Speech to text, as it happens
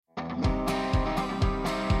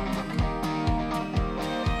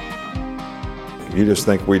You just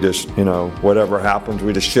think we just, whatever happens,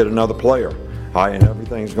 we just shit another player. And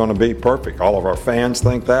everything's going to be perfect. All of our fans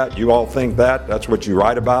think that. You all think that. That's what you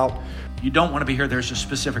write about. You don't want to be here. There's a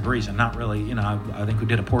specific reason. Not really, I think we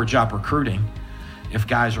did a poor job recruiting if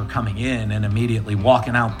guys are coming in and immediately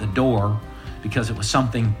walking out the door because it was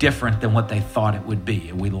something different than what they thought it would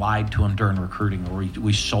be. We lied to them during recruiting, or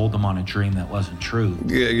we sold them on a dream that wasn't true.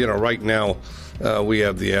 Yeah, right now we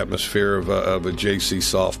have the atmosphere of a JC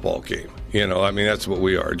softball game. That's what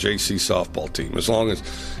we are, a JC softball team. As long as,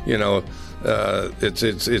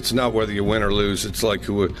 it's not whether you win or lose. It's like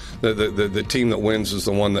the team that wins is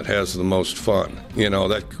the one that has the most fun.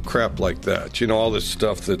 That crap like that. All this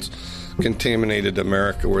stuff that's contaminated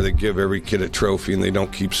America, where they give every kid a trophy and they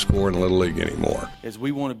don't keep scoring Little League anymore. As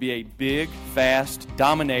we want to be a big, fast,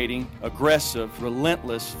 dominating, aggressive,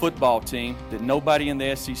 relentless football team that nobody in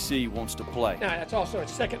the SEC wants to play. Now, that's also a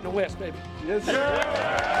second in the West, baby. Yes, sir.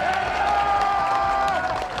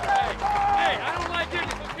 Hey, I don't like it.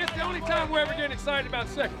 It's the only time we're ever getting excited about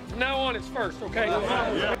second. From now on, it's first, okay?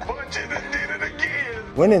 Punch it and did it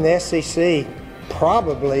again. Winning the SEC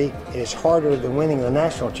probably is harder than winning the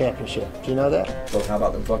national championship. Do you know that? So how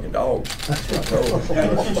about them fucking dogs?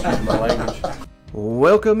 My language.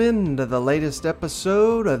 Welcome into the latest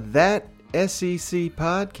episode of That SEC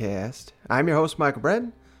Podcast. I'm your host, Michael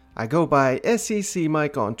Bratton. I go by SEC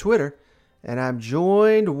Mike on Twitter, and I'm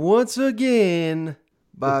joined once again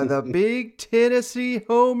by the big Tennessee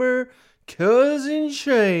homer, Cousin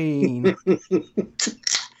Shane.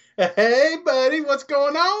 Hey, buddy, what's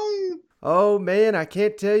going on? Oh, man, I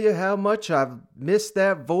can't tell you how much I've missed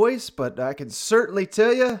that voice, but I can certainly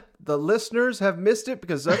tell you the listeners have missed it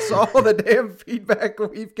because that's all the damn feedback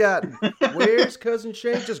we've gotten. Where's Cousin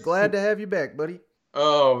Shane? Just glad to have you back, buddy.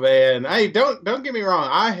 Oh, man. Hey, don't get me wrong.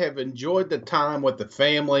 I have enjoyed the time with the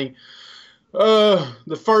family.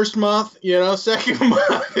 The first month, second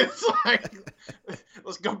month, it's like,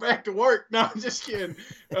 let's go back to work. No, I'm just kidding.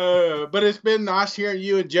 But it's been nice hearing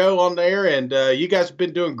you and Joe on there, and you guys have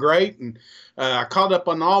been doing great. And I caught up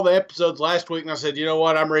on all the episodes last week, and I said, you know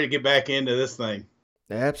what, I'm ready to get back into this thing.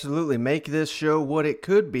 Absolutely. Make this show what it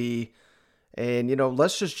could be. And,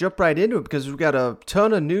 let's just jump right into it because we've got a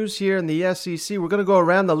ton of news here in the SEC. We're going to go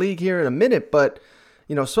around the league here in a minute, but,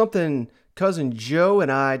 something Cousin Joe and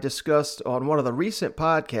I discussed on one of the recent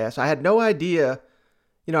podcasts. I had no idea.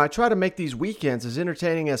 I try to make these weekends as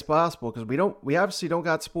entertaining as possible because we obviously don't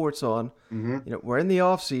got sports on. Mm-hmm. We're in the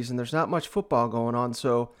off season. There's not much football going on,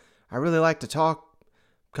 so I really like to talk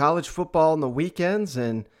college football on the weekends.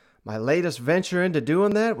 And my latest venture into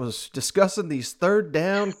doing that was discussing these third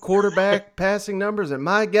down quarterback passing numbers. And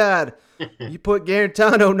my God, you put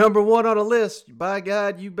Garantano number one on a list. By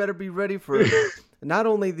God, you better be ready for not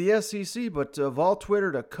only the SEC, but of all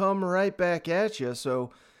Twitter to come right back at you.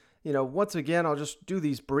 So, once again, I'll just do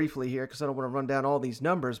these briefly here because I don't want to run down all these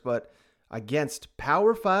numbers, but against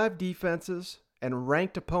Power 5 defenses and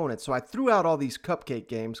ranked opponents. So I threw out all these cupcake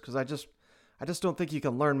games because I just don't think you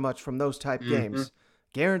can learn much from those type games.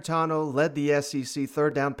 Garantano led the SEC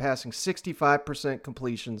third down passing 65%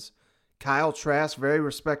 completions. Kyle Trask, very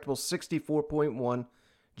respectable, 64.1.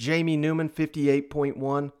 Jamie Newman,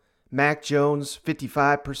 58.1. Mac Jones,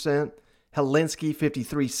 55%. Helinski,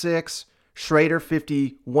 53.6. Schrader,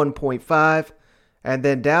 51.5. And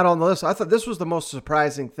then down on the list, I thought this was the most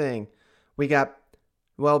surprising thing. We got,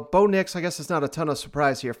 Bo Nix, I guess it's not a ton of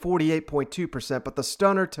surprise here, 48.2%. But the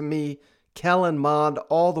stunner to me, Kellen Mond,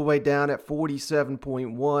 all the way down at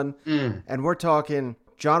 47.1. And we're talking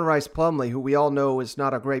John Rice Plumlee, who we all know is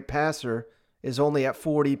not a great passer, is only at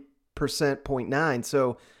 40.9.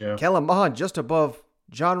 So yeah. Kellen Mond just above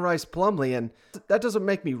John Rice Plumlee. And that doesn't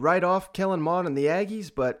make me write off Kellen Mond and the Aggies,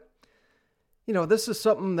 but this is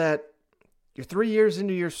something that you're 3 years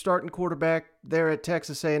into your starting quarterback there at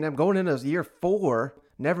Texas A&M, going into year 4,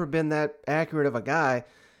 never been that accurate of a guy.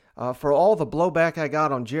 For all the blowback I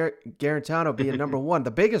got on Garantano being number one,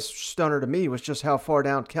 the biggest stunner to me was just how far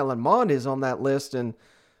down Kellen Mond is on that list. And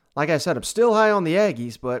like I said, I'm still high on the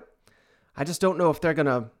Aggies, but I just don't know if they're going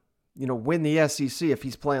to, win the SEC if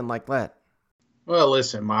he's playing like that. Well,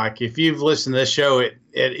 listen, Mike, if you've listened to this show at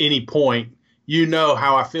any point, you know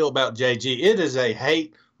how I feel about JG. It is a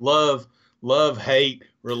hate, love, hate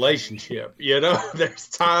relationship. There's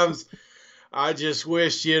times I just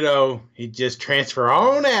wish, he'd just transfer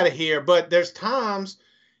on out of here. But there's times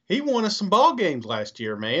he won us some ball games last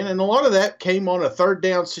year, man. And a lot of that came on a third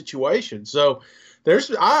down situation. So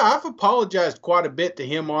I've apologized quite a bit to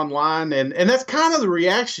him online. And that's kind of the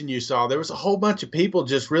reaction you saw. There was a whole bunch of people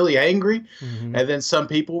just really angry. Mm-hmm. And then some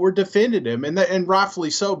people were defending him. And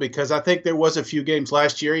rightfully so, because I think there was a few games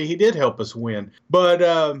last year he did help us win. But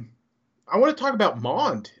I want to talk about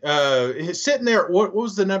Mond. He's sitting there. What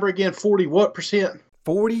was the number again? 40 what percent?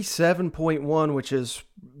 47.1, which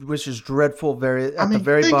is dreadful. The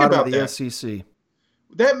very bottom of the SEC.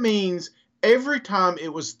 That means every time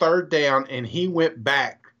it was third down and he went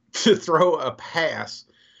back to throw a pass,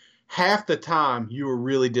 half the time you were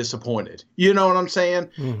really disappointed. You know what I'm saying?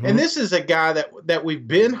 Mm-hmm. And this is a guy that we've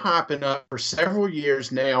been hyping up for several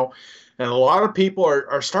years now. And a lot of people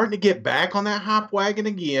are starting to get back on that hype wagon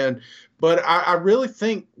again. But I really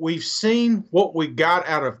think we've seen what we got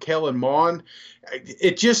out of Kellen Mond.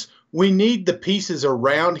 We need the pieces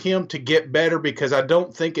around him to get better, because I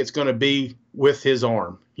don't think it's going to be with his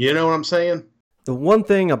arm. You know what I'm saying? The one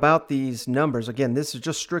thing about these numbers, again, this is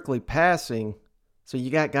just strictly passing. So you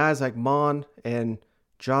got guys like Mond and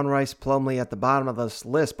John Rice Plumlee at the bottom of this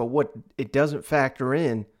list. But what it doesn't factor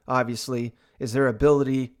in, obviously, is their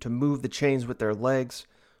ability to move the chains with their legs,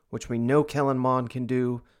 which we know Kellen Mond can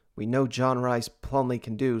do. We know John Rice Plumlee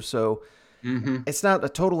can do. So It's not a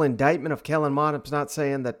total indictment of Kellen Mond. It's not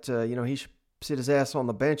saying that he should sit his ass on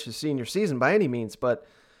the bench his senior season by any means. But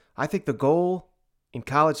I think the goal in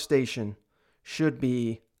College Station should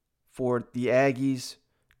be for the Aggies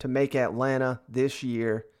to make Atlanta this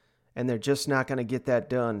year, and they're just not going to get that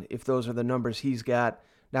done if those are the numbers he's got.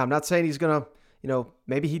 Now, I'm not saying he's going to,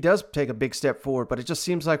 maybe he does take a big step forward, but it just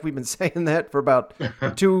seems like we've been saying that for about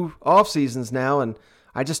 2 off seasons now, and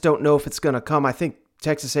I just don't know if it's going to come. I think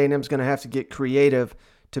Texas A&M is going to have to get creative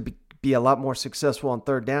to be a lot more successful on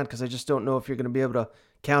third down, because I just don't know if you're going to be able to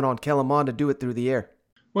count on Kellen Mond to do it through the air.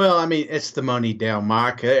 Well, I mean, it's the money down,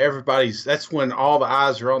 Mike. That's when all the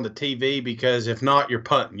eyes are on the TV, because if not, you're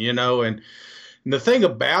punting, and the thing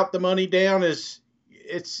about the money down is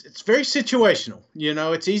it's very situational.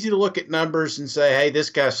 It's easy to look at numbers and say, hey, this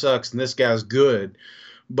guy sucks and this guy's good.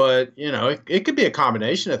 But, it could be a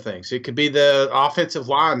combination of things. It could be the offensive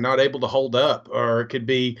line not able to hold up, or it could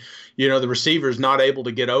be, the receivers not able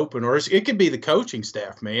to get open, or it could be the coaching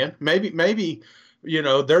staff, man. Maybe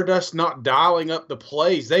they're just not dialing up the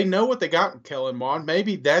plays. They know what they got in Kellen Mond.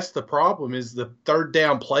 Maybe that's the problem, is the third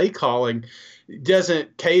down play calling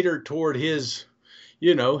doesn't cater toward his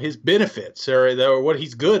benefits or what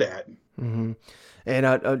he's good at. Mm-hmm. And,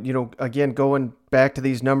 again, going back to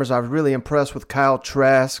these numbers, I was really impressed with Kyle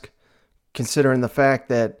Trask, considering the fact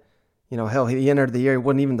that, he entered the year, he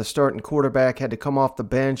wasn't even the starting quarterback, had to come off the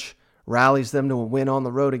bench, rallies them to a win on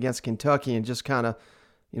the road against Kentucky, and just kind of,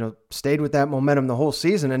 stayed with that momentum the whole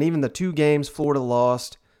season. And even the 2 games Florida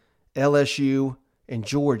lost, LSU and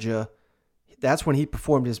Georgia, that's when he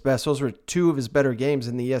performed his best. Those were 2 of his better games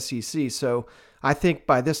in the SEC. So I think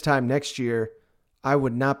by this time next year, I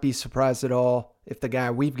would not be surprised at all if the guy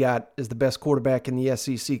we've got is the best quarterback in the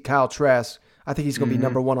SEC, Kyle Trask. I think he's going to be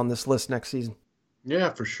number 1 on this list next season.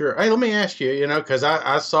 Yeah, for sure. Hey, let me ask you, because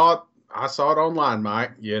I saw it online,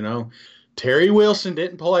 Mike. Terry Wilson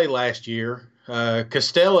didn't play last year.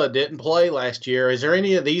 Costello didn't play last year. Is there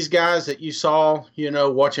any of these guys that you saw,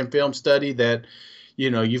 watching film study that,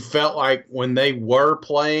 you felt like when they were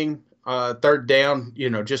playing third down,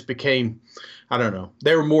 just became, I don't know,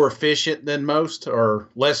 they were more efficient than most or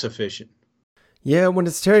less efficient? Yeah, when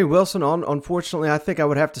it's Terry Wilson, unfortunately, I think I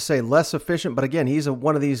would have to say less efficient. But again, he's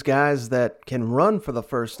one of these guys that can run for the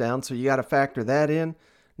first down, so you got to factor that in.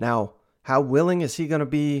 Now, how willing is he going to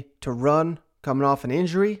be to run coming off an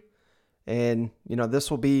injury? And, this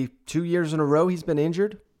will be 2 years in a row he's been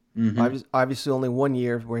injured. Mm-hmm. Obviously only 1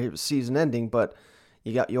 year where he was season ending, but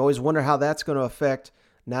you always wonder how that's going to affect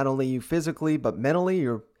not only you physically, but mentally,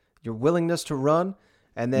 your willingness to run.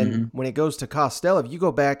 And then when it goes to Costello, if you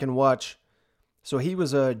go back and watch, so he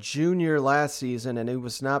was a junior last season and it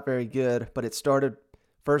was not very good, but it started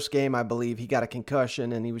first game, I believe, he got a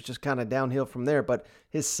concussion and he was just kind of downhill from there. But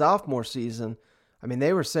his sophomore season, I mean,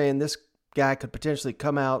 they were saying this guy could potentially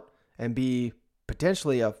come out and be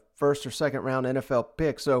potentially a first or second round NFL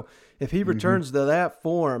pick. So if he returns to that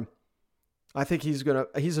form, I think he's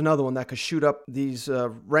another one that could shoot up these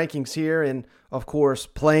rankings here. And of course,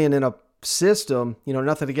 playing in a system,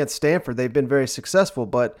 nothing against Stanford. They've been very successful,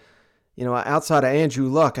 but outside of Andrew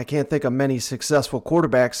Luck, I can't think of many successful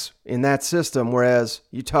quarterbacks in that system. Whereas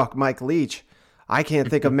you talk Mike Leach, I can't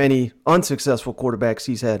think of many unsuccessful quarterbacks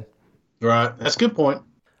he's had. Right. That's a good point.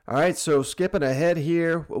 All right, so skipping ahead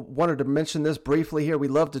here, wanted to mention this briefly here. We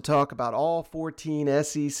love to talk about all 14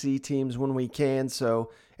 SEC teams when we can.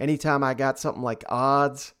 So anytime I got something like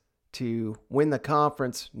odds to win the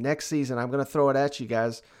conference next season, I'm going to throw it at you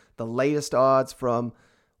guys. The latest odds from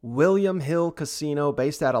William Hill Casino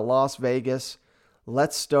based out of Las Vegas.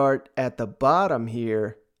 Let's start at the bottom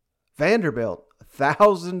here. Vanderbilt,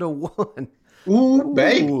 1,000 to 1. Ooh,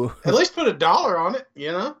 baby. At least put $1 on it,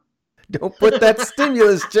 Don't put that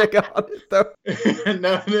stimulus check on it, though.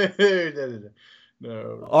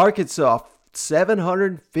 No. Arkansas,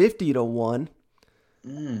 750 to 1.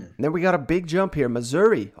 And then we got a big jump here.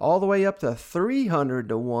 Missouri, all the way up to 300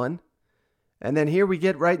 to 1. And then here we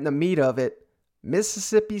get right in the meat of it.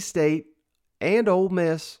 Mississippi State and Ole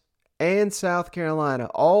Miss and South Carolina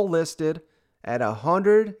all listed at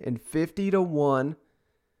 150 to 1.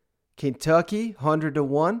 Kentucky, 100 to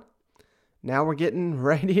 1. Now we're getting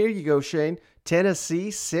right here. You go, Shane. Tennessee,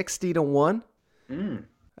 60 to 1. And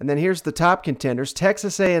then here's the top contenders.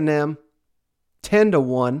 Texas A&M, 10 to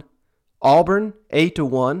 1. Auburn, 8 to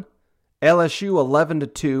 1. LSU, 11 to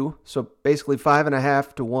 2. So basically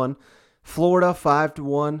 5.5 to 1. Florida, 5 to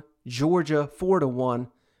 1. Georgia, 4 to 1.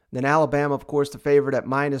 Then Alabama, of course, the favorite at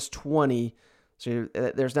minus 20. So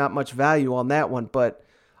there's not much value on that one. But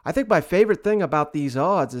I think my favorite thing about these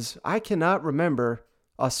odds is I cannot remember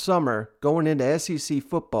a summer going into SEC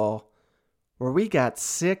football where we got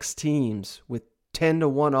 6 teams with 10 to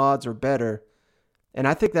 1 odds or better. And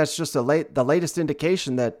I think that's just the latest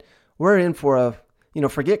indication that we're in for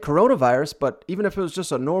forget coronavirus, but even if it was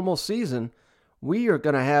just a normal season, we are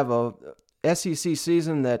going to have a SEC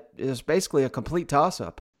season that is basically a complete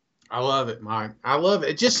toss-up. I love it, Mike. I love it.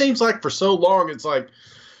 It just seems like for so long it's like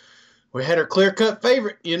we had our clear-cut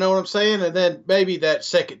favorite, you know what I'm saying? And then maybe that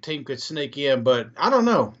second team could sneak in. But I don't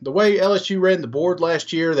know. The way LSU ran the board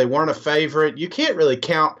last year, they weren't a favorite. You can't really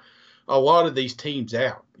count a lot of these teams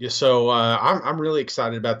out. So I'm really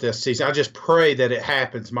excited about this season. I just pray that it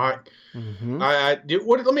happens, Mike. Mm-hmm.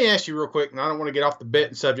 Let me ask you real quick, and I don't want to get off the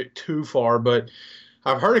betting subject too far, but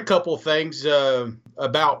I've heard a couple of things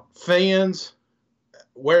about fans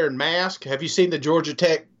wearing masks. Have you seen the Georgia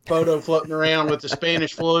Tech photo floating around with the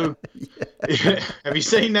Spanish flu? Have you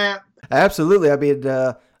seen that? Absolutely. I mean,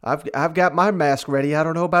 I've got my mask ready. I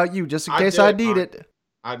don't know about you, just in case I need it.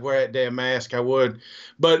 I'd wear that damn mask. I would.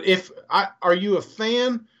 But are you a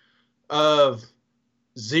fan of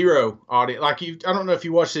zero audience? Like I don't know if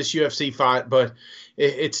you watch this UFC fight, but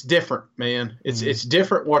it's different, man. It's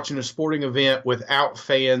different watching a sporting event without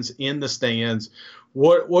fans in the stands.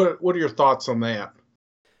 What are your thoughts on that?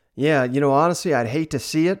 Yeah, honestly, I'd hate to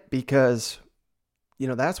see it because,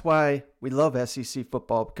 that's why we love SEC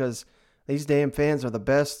football, because these damn fans are the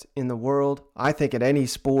best in the world. I think at any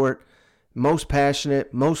sport, most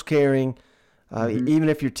passionate, most caring. Even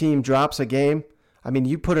if your team drops a game, I mean,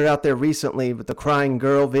 you put it out there recently with the crying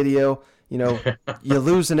girl video. You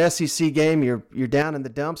lose an SEC game, you're down in the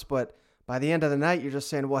dumps, but by the end of the night, you're just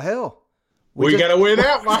saying, well, hell, we got to win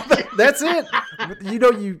out, Mike. That's it.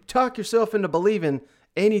 You talk yourself into believing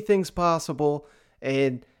anything's possible,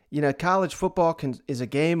 and college football is a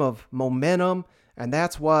game of momentum, and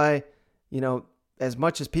that's why as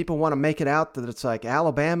much as people want to make it out that it's like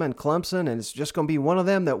Alabama and Clemson and it's just going to be one of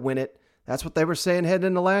them that win it, that's what they were saying heading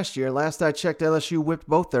into last year. Last I checked, LSU whipped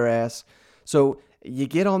both their ass. So you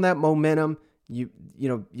get on that momentum, the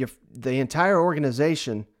entire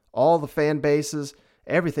organization, all the fan bases,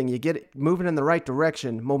 everything, you get it moving in the right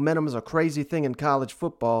direction. Momentum is a crazy thing in college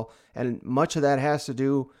football, and much of that has to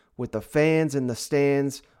do with the fans in the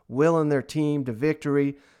stands willing their team to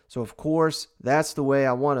victory. So, of course, that's the way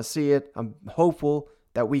I want to see it. I'm hopeful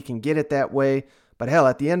that we can get it that way. But, hell,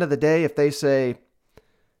 at the end of the day, if they say,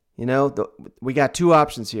 we got 2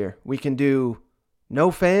 options here. We can do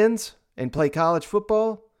no fans and play college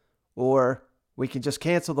football, or we can just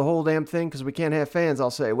cancel the whole damn thing because we can't have fans.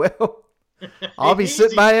 I'll say, well, I'll be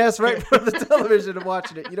sitting my ass right in front of the television and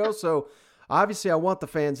watching it, So, obviously, I want the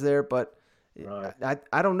fans there, but right.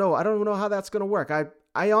 I don't know. I don't know how that's going to work.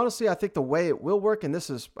 I honestly, I think the way it will work, and this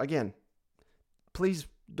is, again, please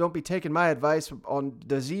don't be taking my advice on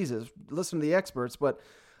diseases. Listen to the experts. But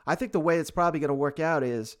I think the way it's probably going to work out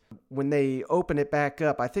is when they open it back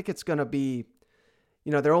up, I think it's going to be,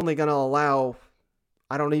 they're only going to allow,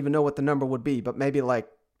 I don't even know what the number would be, but maybe like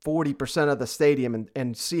 40% of the stadium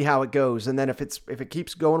and see how it goes. And then if it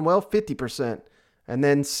keeps going well, 50%, and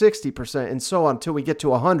then 60%, and so on until we get to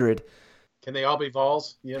 100. Can they all be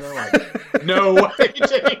Vols? No way,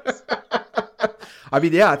 James. I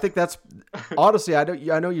mean, yeah, I think that's honestly. I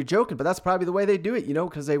know you're joking, but that's probably the way they do it.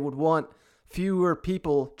 Because they would want fewer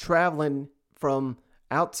people traveling from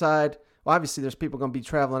outside. Well, obviously, there's people going to be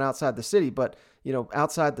traveling outside the city, but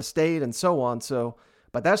outside the state and so on. So,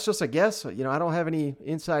 but that's just a guess. I don't have any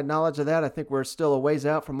inside knowledge of that. I think we're still a ways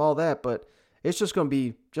out from all that, but it's just going to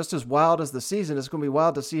be just as wild as the season. It's going to be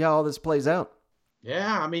wild to see how all this plays out.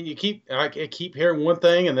 Yeah, I mean, I keep hearing one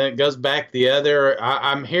thing and then it goes back the other.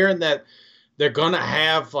 I'm hearing that they're going to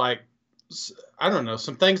have like I don't know,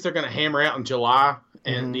 some things they're going to hammer out in July,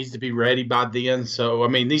 and it needs to be ready by then. So, I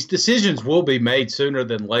mean, these decisions will be made sooner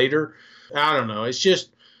than later. I don't know. It's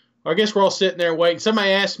just, I guess we're all sitting there waiting.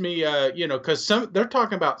 Somebody asked me, because they're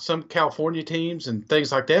talking about some California teams and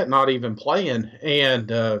things like that not even playing, and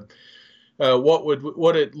what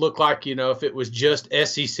would it look like, if it was just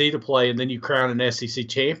SEC to play and then you crown an SEC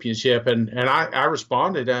championship? And I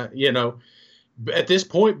responded, at this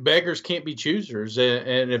point, beggars can't be choosers.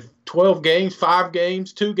 And if 12 games, 5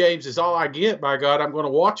 games, 2 games is all I get, by God, I'm going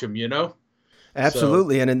to watch them,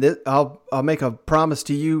 Absolutely. So. And I'll make a promise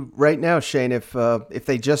to you right now, Shane, if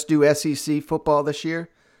they just do SEC football this year,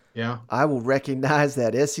 I will recognize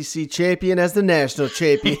that SEC champion as the national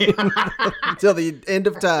champion until the end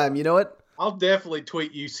of time. You know what? I'll definitely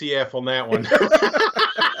tweet UCF on that one.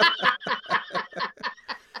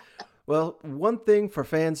 Well, one thing for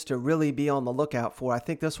fans to really be on the lookout for, I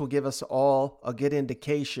think this will give us all a good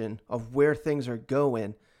indication of where things are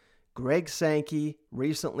going. Greg Sankey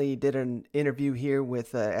recently did an interview here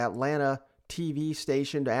with Atlanta TV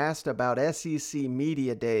station, asked about SEC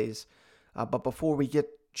Media Days. But before we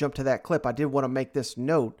jump to that clip, I did want to make this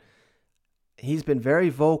note. He's been very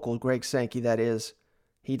vocal, Greg Sankey, that is.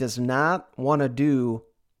 He does not want to do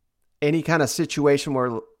any kind of situation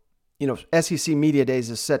where, SEC Media Days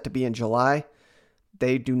is set to be in July.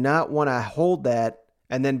 They do not want to hold that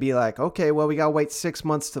and then be like, okay, well, we got to wait 6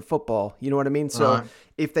 months to football. You know what I mean? So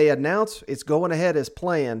if they announce it's going ahead as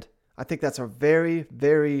planned, I think that's a very,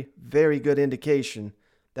 very, very good indication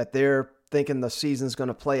that they're thinking the season's going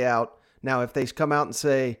to play out. Now, if they come out and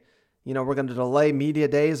say, we're going to delay media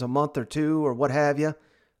days a month or two or what have you,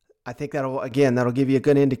 I think that'll give you a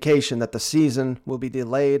good indication that the season will be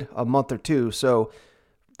delayed a month or two. So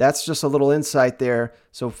that's just a little insight there.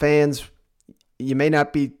 So fans, you may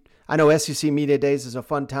not be, I know SEC Media Days is a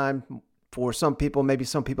fun time for some people. Maybe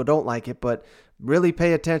some people don't like it, but really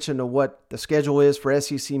pay attention to what the schedule is for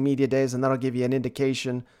SEC Media Days, and that'll give you an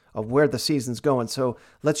indication of where the season's going. So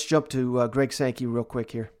let's jump to Greg Sankey real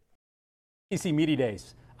quick here. SEC Media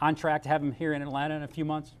Days, on track to have him here in Atlanta in a few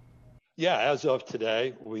months? Yeah, as of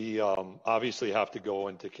today, we obviously have to go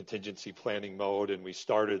into contingency planning mode, and we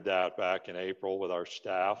started that back in April with our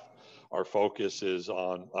staff. Our focus is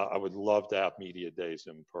on, I would love to have media days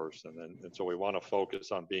in person, and so we want to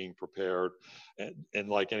focus on being prepared, and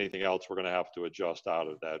like anything else, we're going to have to adjust out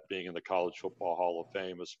of that. Being in the College Football Hall of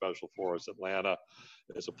Fame is special for us. Atlanta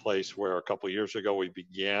is a place where a couple of years ago we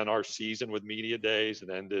began our season with media days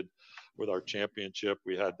and ended with our championship.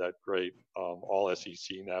 We had that great all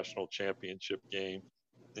SEC national championship game.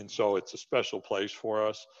 And so it's a special place for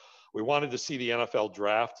us. We wanted to see the NFL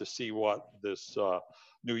draft to see what this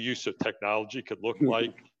new use of technology could look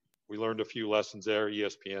like. We learned a few lessons there.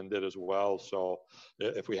 ESPN did as well. So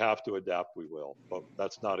if we have to adapt, we will. But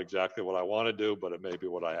that's not exactly what I want to do, but it may be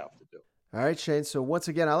what I have to do. All right, Shane. So once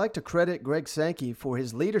again, I like to credit Greg Sankey for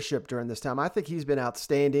his leadership during this time. I think he's been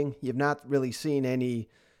outstanding. You've not really seen any,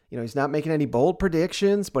 he's not making any bold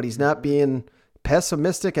predictions, but he's not being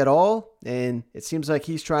pessimistic at all. And it seems like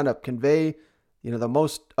he's trying to convey, the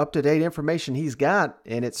most up-to-date information he's got.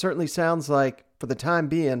 And it certainly sounds like, for the time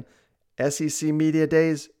being, SEC Media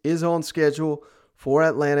Days is on schedule for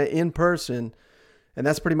Atlanta in person. And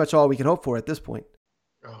that's pretty much all we can hope for at this point.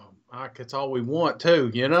 Oh, Mike, it's all we want,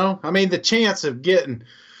 too, I mean, the chance of getting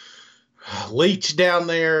Leach down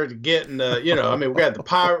there, getting, we got the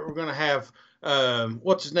Pirate, we're going to have,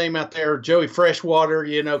 what's his name out there, Joey Freshwater,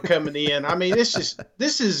 coming in. I mean,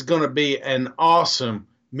 this is going to be an awesome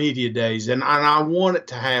media days, and I want it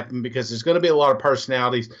to happen because there's going to be a lot of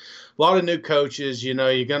personalities, a lot of new coaches. You're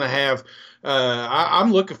going to have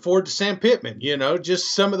I'm looking forward to Sam Pittman,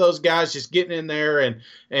 just some of those guys just getting in there and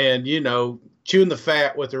chewing the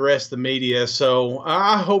fat with the rest of the media. So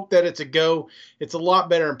I hope that it's a go. It's a lot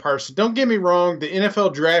better in person. Don't get me wrong, the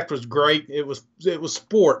NFL draft was great. It was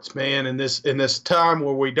sports, man, in this time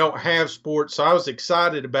where we don't have sports. So I was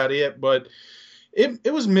excited about it, but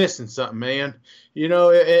it was missing something, man.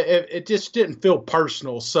 It just didn't feel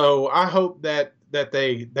personal. So I hope that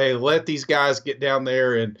they let these guys get down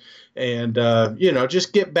there and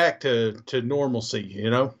just get back to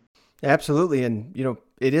normalcy, Absolutely. And,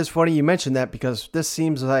 it is funny you mentioned that because this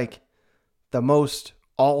seems like the most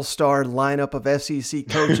all-star lineup of SEC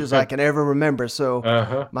coaches I can ever remember.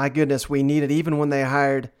 So, My goodness, we needed, even when they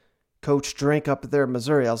hired Coach Drink up there in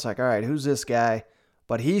Missouri, I was like, all right, who's this guy?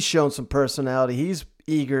 But he's shown some personality. He's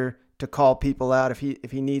eager to call people out if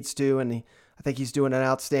he needs to, and I think he's doing an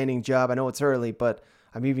outstanding job. I know it's early, but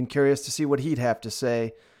I'm even curious to see what he'd have to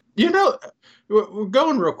say. You know, we're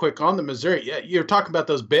going real quick on the Missouri. You were talking about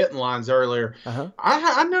those betting lines earlier.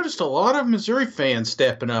 I noticed a lot of Missouri fans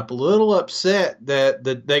stepping up, a little upset that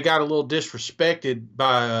they got a little disrespected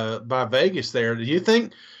by Vegas there. Do you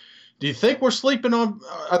think we're sleeping on?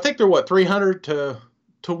 I think they're 300 to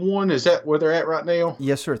 1. Is that where they're at right now?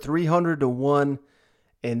 Yes, sir. 300 to 1,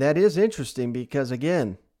 and that is interesting because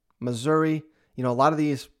again, Missouri. A lot of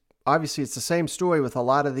these. Obviously, it's the same story with a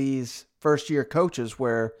lot of these first-year coaches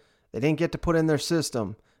where they didn't get to put in their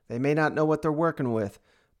system. They may not know what they're working with.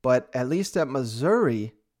 But at least at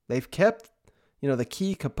Missouri, they've kept, the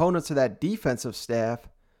key components of that defensive staff.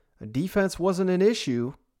 Defense wasn't an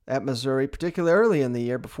issue at Missouri, particularly early in the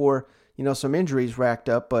year before, some injuries racked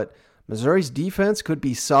up. But Missouri's defense could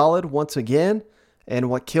be solid once again. And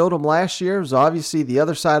what killed them last year was obviously the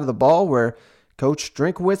other side of the ball where Coach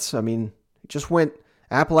Drinkwitz, just went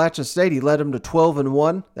Appalachian State. He led them to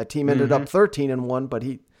 12-1. That team ended up 13-1, but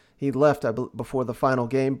he left before the final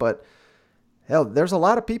game. But hell, there's a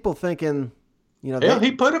lot of people thinking,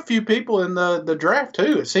 he put a few people in the draft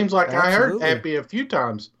too. It seems like absolutely. I heard Happy a few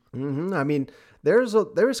times.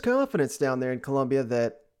 There's confidence down there in Columbia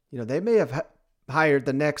that they may have hired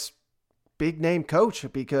the next big name coach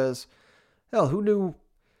because hell, who knew?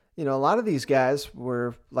 A lot of these guys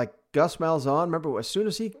were like Gus Malzahn. Remember, as soon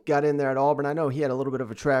as he got in there at Auburn, I know he had a little bit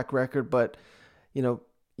of a track record, but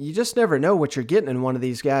you just never know what you're getting in one of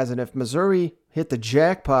these guys. And if Missouri hit the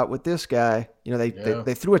jackpot with this guy,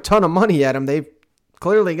 they threw a ton of money at him. They've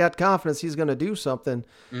clearly got confidence he's going to do something.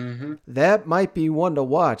 That might be one to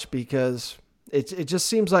watch because it just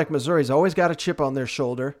seems like Missouri's always got a chip on their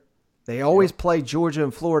shoulder. They always play Georgia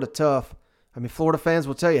and Florida tough. Florida fans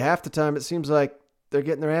will tell you half the time it seems like they're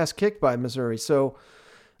getting their ass kicked by Missouri. So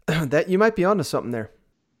that you might be onto something there.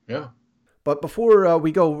 Yeah. But before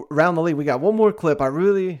we go around the league, we got one more clip. I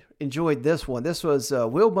really enjoyed this one. This was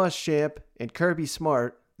Will Muschamp and Kirby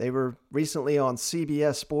Smart. They were recently on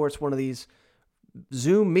CBS Sports, one of these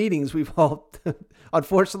Zoom meetings we've all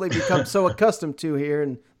unfortunately become so accustomed to here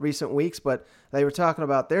in recent weeks. But they were talking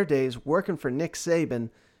about their days working for Nick Saban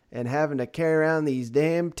and having to carry around these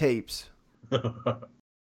damn tapes.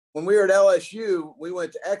 When we were at LSU, we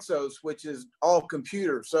went to Exos, which is all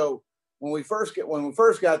computer. So when we first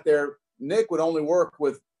got there, Nick would only work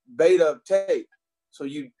with beta tape. So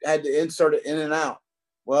you had to insert it in and out.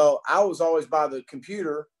 Well, I was always by the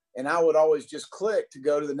computer, and I would always just click to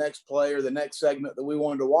go to the next play or the next segment that we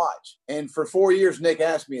wanted to watch. And for 4 years, Nick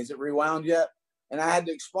asked me, "Is it rewound yet?" And I had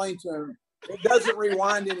to explain to him, it doesn't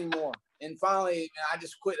rewind anymore. And finally, I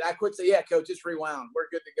just quit. I quit saying, "Yeah, coach, it's rewound. We're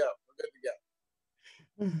good to go. We're good to go."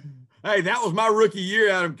 Hey, that was my rookie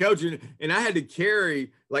year out of coaching, and I had to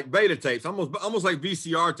carry like beta tapes, almost like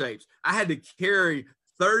VCR tapes. I had to carry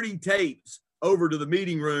 30 tapes over to the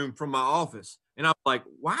meeting room from my office. And I'm like,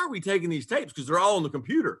 why are we taking these tapes? Because they're all on the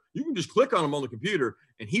computer. You can just click on them on the computer.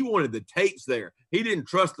 And he wanted the tapes there. He didn't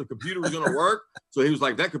trust the computer was going to work. So he was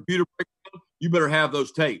like, that computer, you better have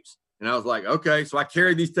those tapes. And I was like, okay. So I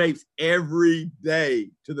carried these tapes every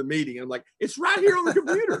day to the meeting. And I'm like, it's right here on the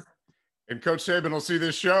computer. And Coach Saban will see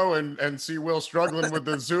this show and see Will struggling with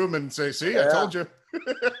the Zoom and say, see, I told you.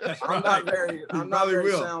 I'm not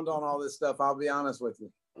very sound on all this stuff. I'll be honest with you.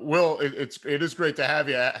 Will, it is great to have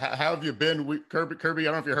you. How have you been? Kirby, I don't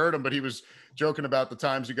know if you heard him, but he was joking about the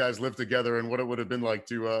times you guys lived together and what it would have been like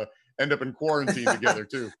to end up in quarantine together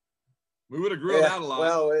too. We would have grown out a lot.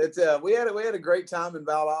 Well, we had a great time in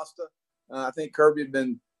Valdosta. I think Kirby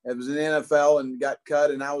was in the NFL and got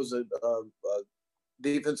cut, and I was a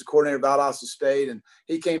defensive coordinator at Valdosta State, and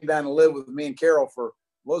he came down and lived with me and Carol for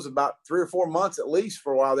about 3 or 4 months at least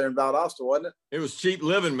for a while there in Valdosta, wasn't it? It was cheap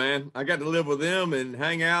living, man. I got to live with him and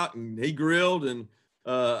hang out, and he grilled, and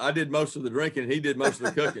I did most of the drinking. He did most of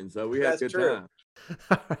the cooking, so we had a good time.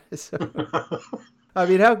 I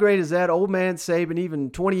mean, how great is that? Old man Saban, even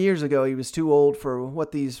 20 years ago, he was too old for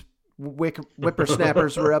what these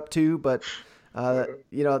whippersnappers were up to, but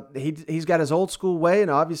he's got his old school way, and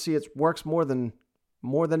obviously it works more than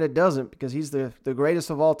it doesn't because he's the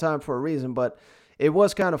greatest of all time for a reason. But it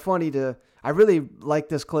was kind of funny I really like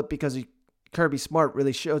this clip because Kirby Smart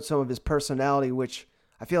really showed some of his personality, which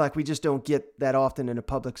I feel like we just don't get that often in a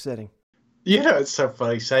public setting. Yeah, it's so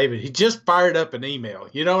funny, Saban. He just fired up an email.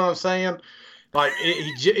 You know what I'm saying? Like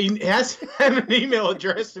he hasn't had an email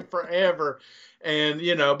address in forever. And,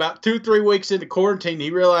 about 2-3 weeks into quarantine,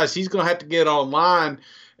 he realized he's going to have to get online.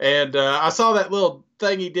 And I saw that little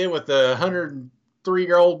thing he did with the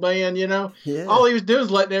 103-year-old man, Yeah. All he was doing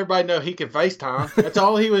is letting everybody know he could FaceTime. That's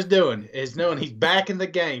all he was doing, is knowing he's back in the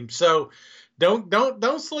game. So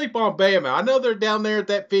don't sleep on Bama. I know they're down there at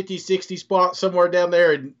that 50, 60 spot somewhere down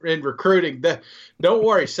there in recruiting. Don't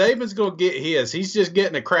worry, Saban's going to get his. He's just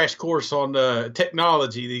getting a crash course on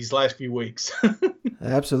technology these last few weeks.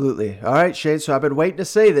 Absolutely. All right, Shane, so I've been waiting to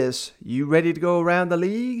say this. You ready to go around the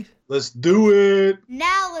league? Let's do it.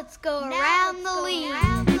 Now let's go around the league.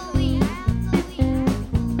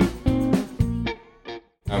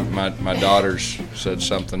 My daughters said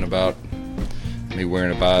something about me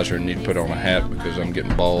wearing a visor and need to put on a hat because I'm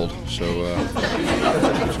getting bald. So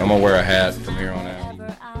I'm going to wear a hat from here on out.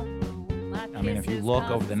 I mean, if you look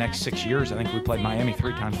over the next 6 years, I think we played Miami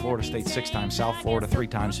 3 times, Florida State 6 times, South Florida 3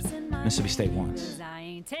 times, Mississippi State once.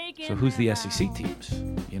 So who's the SEC teams?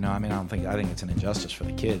 You know, I mean, I think it's an injustice for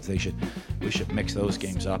the kids. We should mix those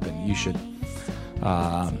games up, and you should,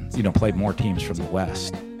 play more teams from the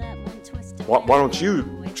West. Why don't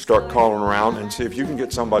you start calling around and see if you can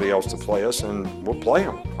get somebody else to play us, and we'll play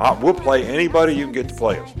them. We'll play anybody you can get to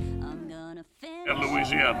play us. In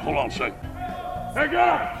Louisiana, hold on a second. Hey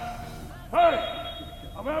guys! Hey!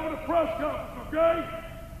 I'm having a press conference, okay?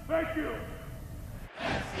 Thank you.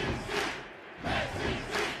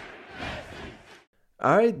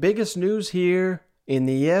 All right, biggest news here in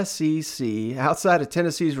the SEC, outside of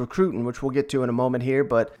Tennessee's recruiting, which we'll get to in a moment here,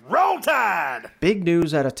 but Roll Tide! Big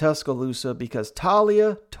news out of Tuscaloosa because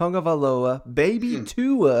Taulia Tagovailoa, Baby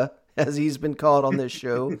Tua, as he's been called on this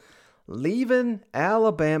show, leaving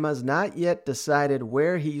Alabama's not yet decided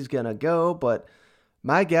where he's going to go, but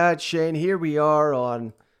my God, Shane, here we are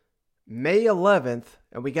on May 11th,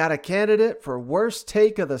 and we got a candidate for worst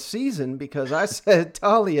take of the season because I said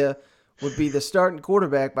Taulia would be the starting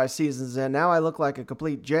quarterback by season's end. Now I look like a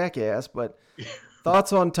complete jackass, but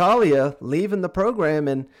thoughts on Taulia leaving the program.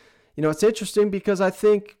 And, it's interesting because I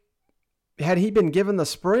think had he been given the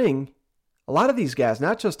spring, a lot of these guys,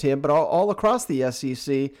 not just him, but all across the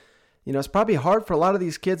SEC, it's probably hard for a lot of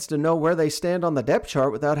these kids to know where they stand on the depth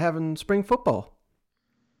chart without having spring football.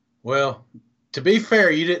 Well, to be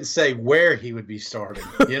fair, you didn't say where he would be starting.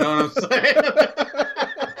 You know what I'm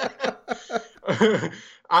saying?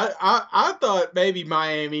 I thought maybe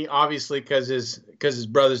Miami, obviously, because his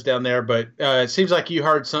brother's down there. But it seems like you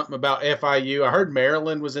heard something about FIU. I heard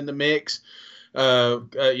Maryland was in the mix.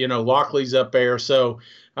 Lockley's up there. So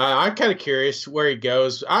I'm kind of curious where he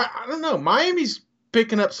goes. I don't know. Miami's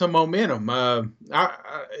picking up some momentum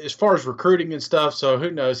as far as recruiting and stuff. So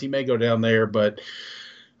who knows? He may go down there. But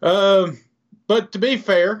to be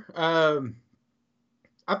fair,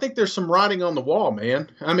 I think there's some writing on the wall, man.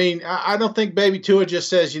 I mean, I don't think Baby Tua just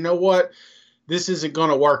says, you know what, this isn't going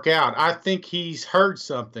to work out. I think he's heard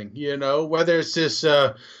something, whether it's this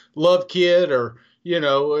Love kid or,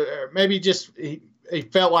 maybe just he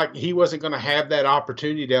felt like he wasn't going to have that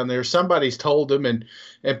opportunity down there. Somebody's told him and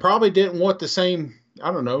probably didn't want the same,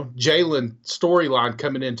 I don't know, Jalen storyline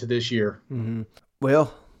coming into this year. Mm-hmm.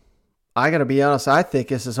 Well, I got to be honest, I think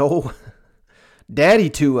it's his whole Daddy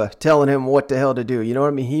Tua telling him what the hell to do. You know what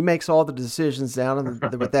I mean? He makes all the decisions down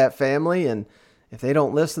with that family, and if they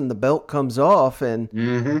don't listen, the belt comes off. And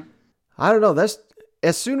I don't know. That's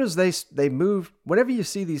as soon as they move. Whenever you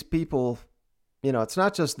see these people, it's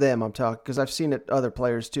not just them. I'm talking because I've seen it other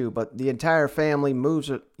players too. But the entire family moves,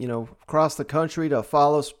 across the country to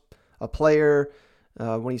follow a player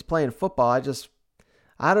when he's playing football.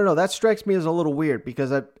 I don't know. That strikes me as a little weird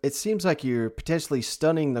because it seems like you're potentially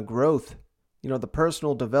stunning the growth. The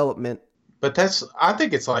personal development. But I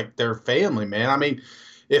think it's like their family, man. I mean,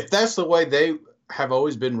 if that's the way they have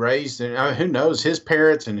always been raised, and who knows, his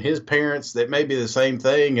parents and his parents, that may be the same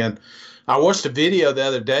thing. And I watched a video the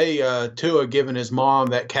other day, Tua giving his mom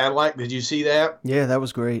that Cadillac. Did you see that? Yeah, that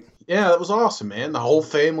was great. Yeah, that was awesome, man. The whole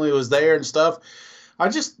family was there and stuff. I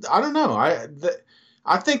don't know.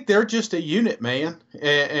 I think they're just a unit, man.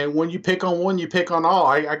 And when you pick on one, you pick on all.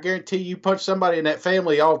 I guarantee you punch somebody in that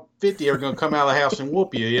family, all 50 are going to come out of the house and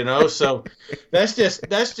whoop you, So that's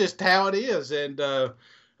just how it is. And,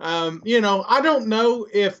 I don't know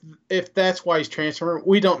if that's why he's transferring.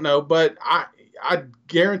 We don't know. But I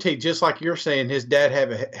guarantee, just like you're saying, his dad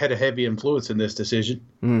had a heavy influence in this decision.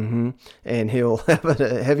 Mm-hmm. And he'll have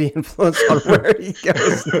a heavy influence on where he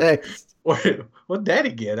goes next. What'd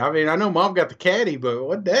Daddy get? I mean, I know Mom got the caddy, but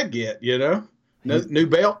what'd Dad get, New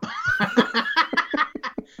belt?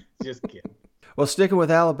 Just kidding. Well, sticking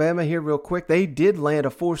with Alabama here real quick, they did land a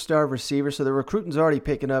 4-star receiver, so the recruiting's already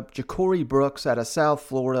picking up. Ja'Cory Brooks out of South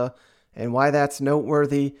Florida, and why that's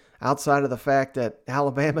noteworthy, outside of the fact that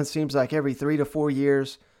Alabama seems like every 3 to 4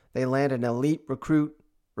 years they land an elite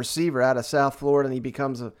receiver out of South Florida, and he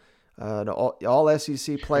becomes an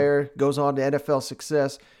all-SEC player, goes on to NFL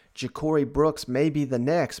success. Ja'Cory Brooks may be the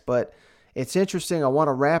next, but it's interesting. I want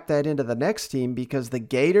to wrap that into the next team because the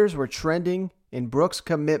Gators were trending in Brooks'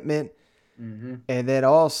 commitment. Mm-hmm. And then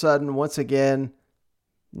all of a sudden, once again,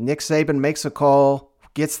 Nick Saban makes a call,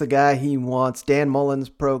 gets the guy he wants. Dan Mullen's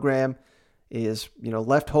program is,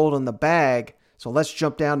 left holding the bag. So let's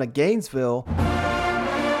jump down to Gainesville,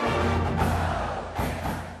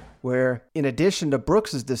 where in addition to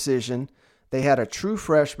Brooks' decision, they had a true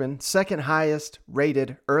freshman, second highest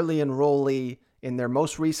rated early enrollee in their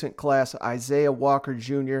most recent class, Isaiah Walker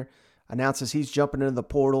Jr., announces he's jumping into the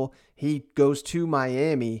portal. He goes to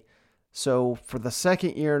Miami. So for the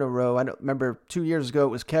second year in a row, I remember 2 years ago it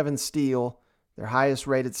was Kevin Steele, their highest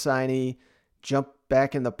rated signee, jumped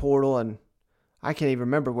back in the portal, and I can't even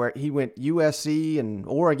remember where he went. USC and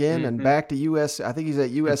Oregon and back to USC. I think he's at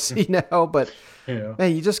USC now, but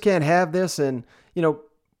man, you just can't have this. And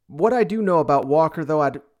what I do know about Walker, though,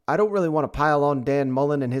 I don't really want to pile on Dan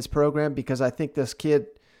Mullen and his program because I think this kid,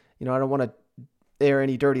 I don't want to air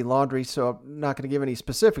any dirty laundry, so I'm not going to give any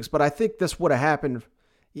specifics, but I think this would have happened.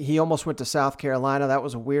 He almost went to South Carolina. That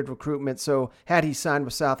was a weird recruitment. So had he signed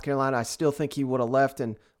with South Carolina, I still think he would have left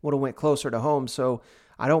and would have went closer to home. So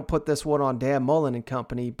I don't put this one on Dan Mullen and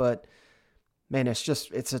company, but man,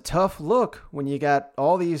 it's a tough look when you got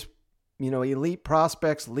all these, elite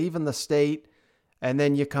prospects leaving the state. And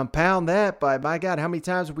then you compound that by, my God, how many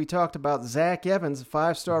times have we talked about Zach Evans, a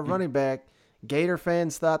 5-star running back? Gator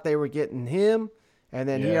fans thought they were getting him. And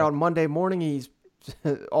then here on Monday morning, he's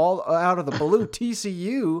all out of the blue.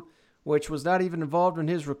 TCU, which was not even involved in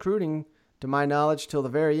his recruiting, to my knowledge, till the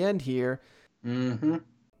very end here. Mm-hmm.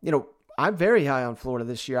 I'm very high on Florida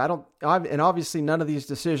this year. And obviously none of these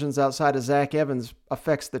decisions outside of Zach Evans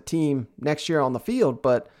affects the team next year on the field.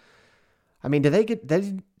 But I mean, do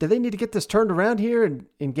they need to get this turned around here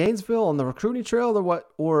in Gainesville on the recruiting trail, or what?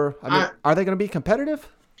 Or are they going to be competitive?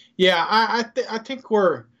 Yeah, I think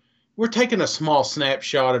we're taking a small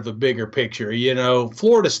snapshot of the bigger picture.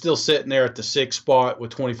 Florida's still sitting there at the 6th spot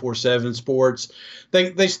with 24/7 Sports.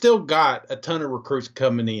 They still got a ton of recruits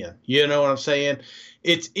coming in. You know what I'm saying?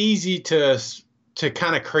 It's easy to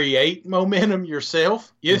kind of create momentum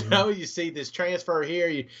yourself. You see this transfer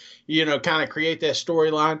here, you kind of create that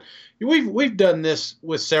storyline. We've done this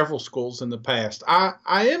with several schools in the past. I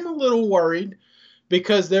am a little worried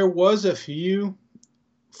because there was a few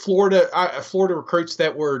Florida recruits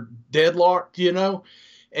that were deadlocked, and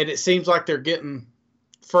it seems like they're getting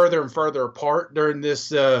further and further apart during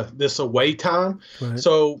this away time. Right.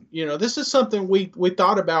 So, this is something we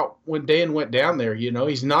thought about when Dan went down there.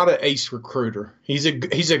 He's not an ace recruiter. He's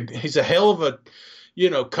a hell of a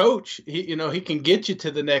coach. He can get you to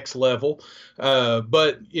the next level.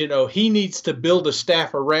 But he needs to build a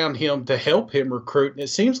staff around him to help him recruit. And it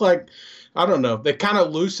seems like, I don't know, they kind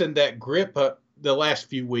of loosened that grip up the last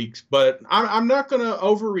few weeks, but I'm not going to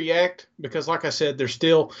overreact because, like I said, they're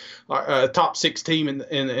still a top 6 team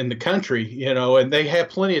in the country, and they have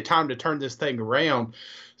plenty of time to turn this thing around.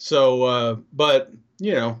 So, but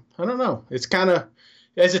I don't know. It's kind of,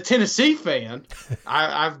 as a Tennessee fan,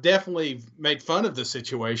 I've definitely made fun of the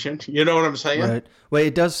situation. You know what I'm saying? Right. Well,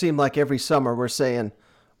 it does seem like every summer we're saying,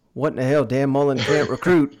 what in the hell, Dan Mullen can't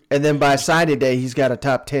recruit. And then by signing day, he's got a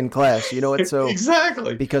top 10 class. So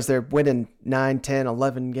exactly. Because they're winning 9, 10,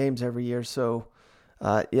 11 games every year. So,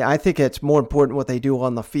 I think it's more important what they do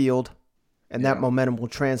on the field, and that momentum will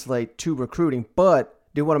translate to recruiting. But I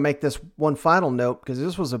do want to make this one final note because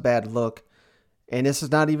this was a bad look. And this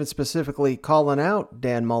is not even specifically calling out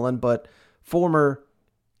Dan Mullen, but former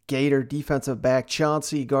Gator defensive back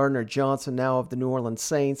Chauncey Gardner-Johnson, now of the New Orleans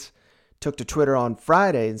Saints, took to Twitter on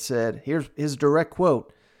Friday and said, here's his direct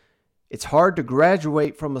quote, "It's hard to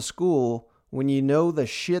graduate from a school when you know the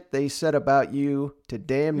shit they said about you to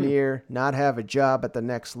damn near not have a job at the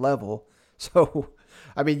next level." So,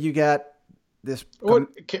 I mean, you got this.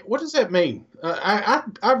 What does that mean?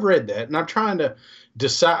 I've read that, and I'm trying to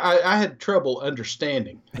decide. I had trouble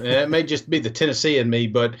understanding. It may just be the Tennessee in me,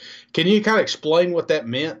 but can you kind of explain what that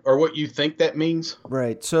meant or what you think that means?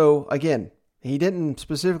 Right. So, again, he didn't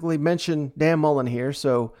specifically mention Dan Mullen here,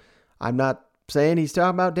 so I'm not saying he's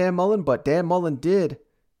talking about Dan Mullen, but Dan Mullen did,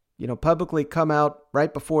 publicly come out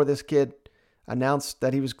right before this kid announced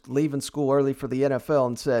that he was leaving school early for the NFL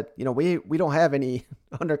and said, we don't have any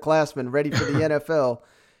underclassmen ready for the NFL.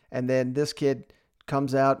 And then this kid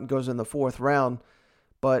comes out and goes in the 4th round.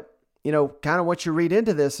 But, kind of what you read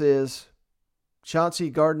into this is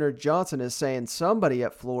Chauncey Gardner-Johnson is saying somebody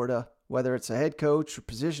at Florida, whether it's a head coach or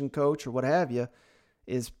position coach or what have you,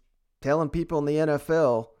 is telling people in the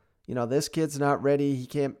NFL, this kid's not ready. He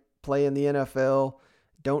can't play in the NFL.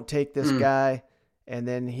 Don't take this guy. And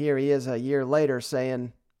then here he is a year later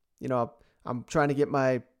saying, I'm trying to get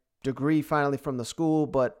my degree finally from the school,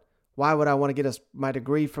 but why would I want to get my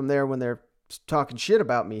degree from there when they're talking shit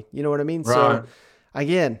about me? You know what I mean? Right. So,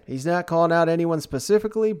 again, he's not calling out anyone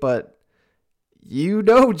specifically, but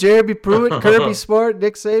Jeremy Pruitt, Kirby Smart,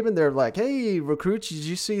 Nick Saban, they're like, hey, recruits, did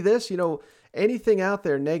you see this? Anything out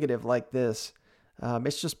there negative like this,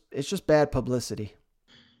 it's just bad publicity.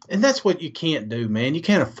 And that's what you can't do, man. You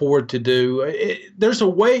can't afford to do. There's a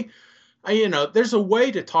way, there's a way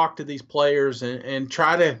to talk to these players and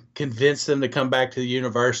try to convince them to come back to the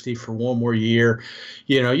university for one more year.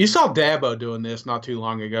 You saw Dabo doing this not too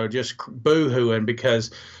long ago, just boo-hooing because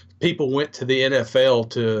people went to the NFL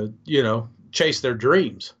to, chase their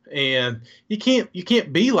dreams. And you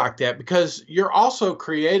can't be like that, because you're also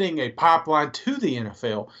creating a pipeline to the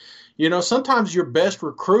NFL. Sometimes your best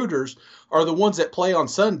recruiters are the ones that play on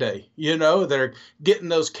Sunday, they're getting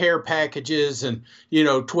those care packages and,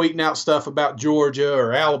 tweeting out stuff about Georgia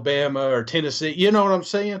or Alabama or Tennessee. You know what I'm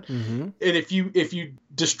saying? Mm-hmm. And if you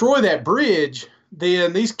destroy that bridge,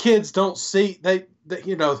 then these kids don't see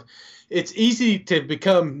it's easy to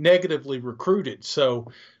become negatively recruited.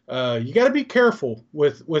 So you got to be careful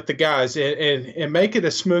with the guys and make it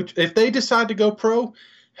a smooth. If they decide to go pro,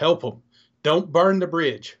 help them. Don't burn the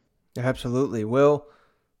bridge. Absolutely. Well,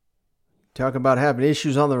 talking about having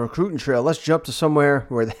issues on the recruiting trail, let's jump to somewhere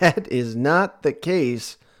where that is not the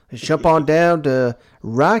case. Let's jump on down to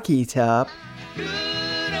Rocky Top.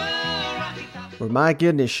 Where, my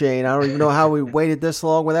goodness, Shane, I don't even know how we waited this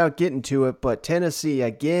long without getting to it, but Tennessee,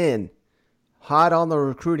 again, hot on the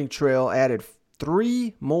recruiting trail, added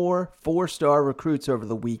 3 more 4-star recruits over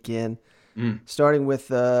the weekend, starting with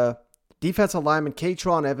defensive lineman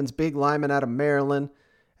Katron Evans, big lineman out of Maryland.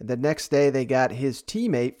 And the next day, they got his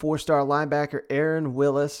teammate, 4-star linebacker Aaron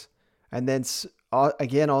Willis. And then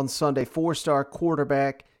again on Sunday, 4-star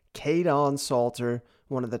quarterback Kaidon Salter,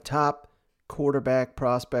 one of the top quarterback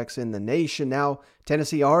prospects in the nation. Now,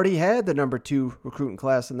 Tennessee already had the number 2 recruiting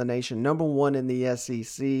class in the nation, number 1 in the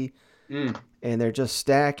SEC. And they're just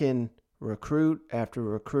stacking recruit after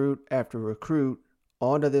recruit after recruit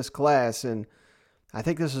onto this class. And I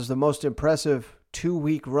think this is the most impressive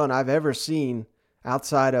 2-week run I've ever seen,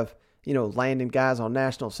 outside of, landing guys on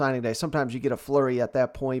National Signing Day. Sometimes you get a flurry at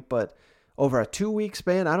that point, but over a 2-week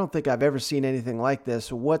span, I don't think I've ever seen anything like this.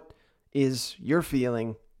 So what is your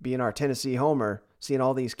feeling, being our Tennessee homer, seeing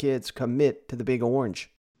all these kids commit to the Big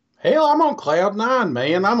Orange? Hell, I'm on cloud 9,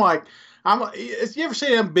 man. You ever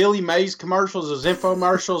see them Billy Mays commercials, those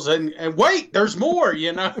infomercials, and wait, there's more,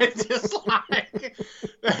 It's just like,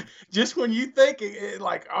 just when you think,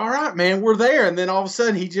 like, all right, man, we're there, and then all of a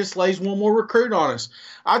sudden he just lays one more recruit on us.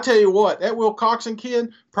 I tell you what, that Will Coxon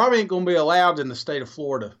kid probably ain't going to be allowed in the state of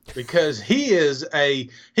Florida, because he's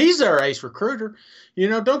their ace recruiter.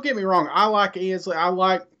 Don't get me wrong, I like Ansley, I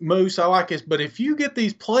like Moose, but if you get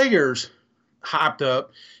these players hyped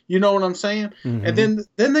up, you know what I'm saying? Mm-hmm. And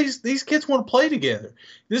then these kids want to play together.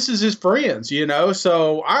 This is his friends,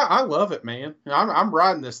 So I love it, man. I'm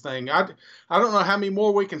riding this thing. I don't know how many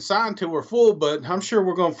more we can sign till we're full, but I'm sure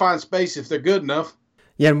we're going to find space if they're good enough.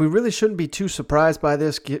 Yeah, and we really shouldn't be too surprised by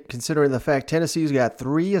this, considering the fact Tennessee's got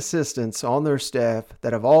 3 assistants on their staff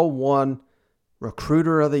that have all won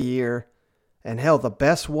Recruiter of the Year. And hell, the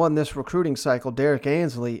best one this recruiting cycle, Derek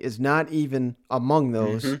Ansley, is not even among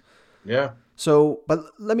those. Mm-hmm. Yeah. So, but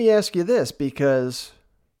let me ask you this, because,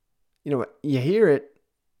 you hear it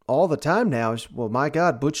all the time now. Well, my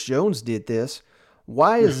God, Butch Jones did this.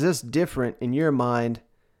 Why is this different in your mind?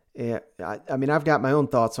 I mean, I've got my own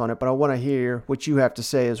thoughts on it, but I want to hear what you have to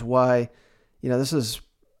say as why, this is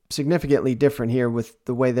significantly different here with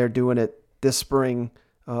the way they're doing it this spring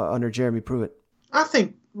under Jeremy Pruitt. I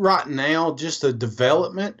think right now, just the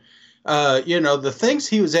development, the things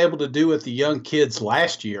he was able to do with the young kids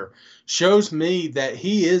last year shows me that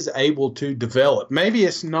he is able to develop. Maybe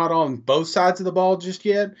it's not on both sides of the ball just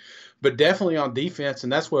yet, but definitely on defense,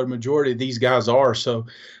 and that's what a majority of these guys are. So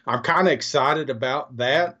I'm kind of excited about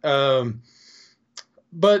that.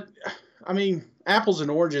 But, I mean, apples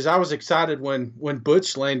and oranges. I was excited when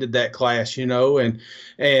Butch landed that class, and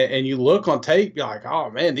you look on tape, you're like, oh,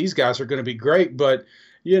 man, these guys are going to be great. But,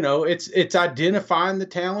 it's identifying the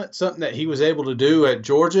talent, something that he was able to do at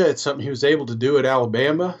Georgia. It's something he was able to do at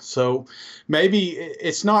Alabama. So maybe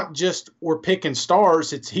it's not just we're picking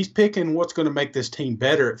stars. He's picking what's going to make this team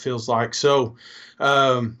better, it feels like. So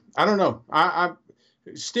I don't know. I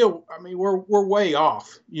still, we're way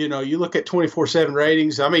off. You look at 24/7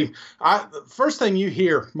 ratings. The first thing you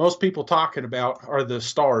hear most people talking about are the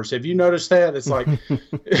stars. Have you noticed that? It's like,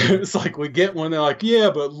 it's like we get one. They're like,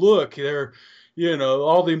 yeah, but look, they're,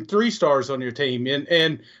 all them 3 stars on your team.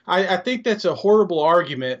 And I think that's a horrible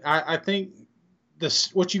argument. I think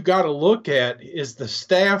what you got to look at is the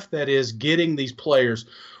staff that is getting these players.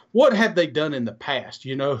 What have they done in the past?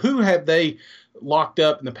 You know, who have they locked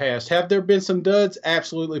up in the past? Have there been some duds?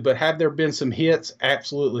 Absolutely. But have there been some hits?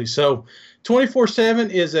 Absolutely. So 24/7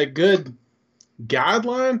 is a good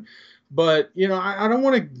guideline, but, you know, I don't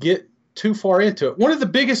want to get too far into it. One of the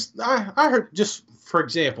biggest, I heard, just for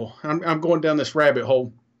example, I'm going down this rabbit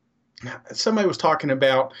hole. Somebody was talking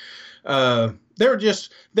about,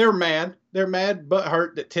 they're mad. They're mad but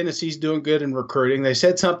hurt that Tennessee's doing good in recruiting. They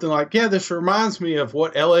said something like, yeah, this reminds me of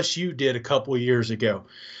what LSU did a couple of years ago,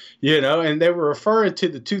 you know, and they were referring to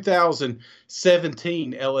the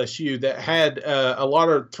 2017 LSU that had a lot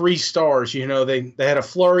of 3 stars. You know, they had a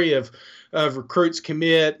flurry of recruits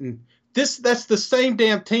commit, and that's the same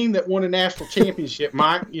damn team that won a national championship,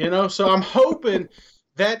 Mike, you know, so I'm hoping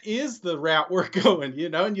that is the route we're going, you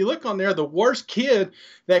know. And you look on there, the worst kid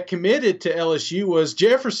that committed to LSU was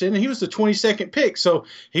Jefferson, and he was the 22nd pick. So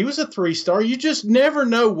he was a 3-star. You just never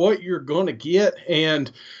know what you're going to get.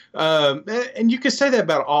 And you can say that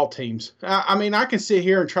about all teams. I mean, I can sit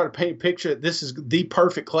here and try to paint a picture that this is the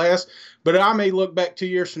perfect class, but I may look back 2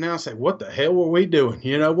 years from now and say, what the hell were we doing?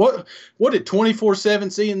 You know, what did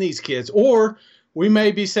 24/7 see in these kids? Or we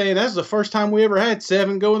may be saying that's the first time we ever had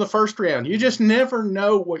 7 go in the first round. You just never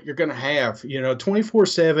know what you're going to have. You know,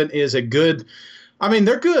 24/7 is a good – I mean,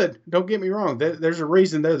 they're good. Don't get me wrong. There's a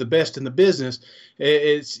reason they're the best in the business.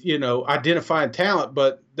 It's, you know, identifying talent,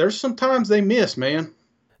 but there's sometimes they miss, man.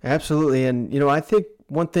 Absolutely. And, you know, I think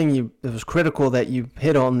one thing that was critical that you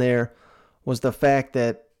hit on there was the fact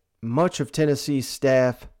that much of Tennessee's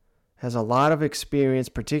staff has a lot of experience,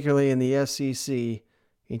 particularly in the SEC,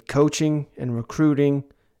 in coaching and recruiting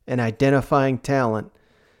and identifying talent.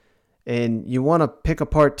 And you want to pick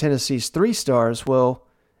apart Tennessee's 3-stars. Well,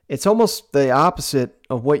 it's almost the opposite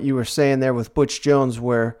of what you were saying there with Butch Jones,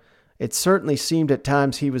 where it certainly seemed at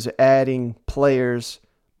times he was adding players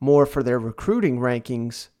more for their recruiting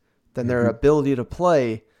rankings than their ability to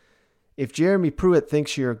play. If Jeremy Pruitt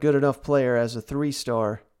thinks you're a good enough player as a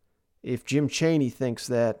 3-star, if Jim Chaney thinks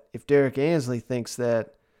that, if Derek Ansley thinks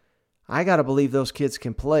that, I got to believe those kids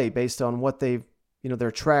can play based on what they've, you know,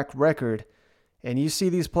 their track record. And you see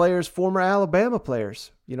these players, former Alabama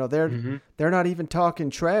players, you know, they're not even talking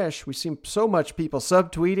trash. We see so much people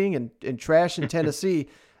subtweeting and trash in Tennessee.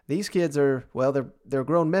 These kids are, well, they're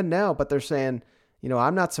grown men now, but they're saying, you know,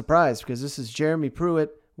 I'm not surprised because this is Jeremy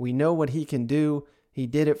Pruitt. We know what he can do. He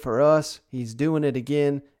did it for us. He's doing it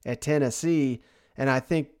again at Tennessee. And I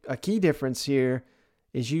think a key difference here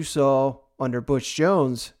is you saw under Butch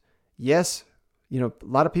Jones, yes, you know, a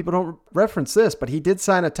lot of people don't reference this, but he did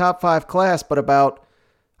sign a top 5 class, but about,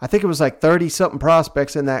 I think it was like 30-something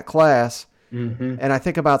prospects in that class. Mm-hmm. And I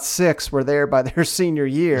think about 6 were there by their senior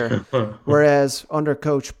year. Whereas under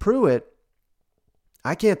Coach Pruitt,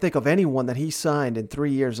 I can't think of anyone that he signed in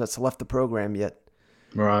 3 years that's left the program yet.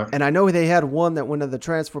 Right. And I know they had one that went to the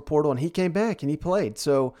transfer portal and he came back and he played.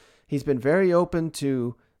 So he's been very open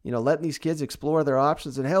to, you know, letting these kids explore their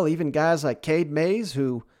options. And hell, even guys like Cade Mays,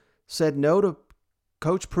 who said no to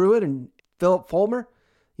Coach Pruitt and Philip Fulmer,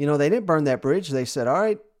 you know, they didn't burn that bridge. They said, all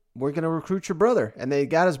right, we're going to recruit your brother. And they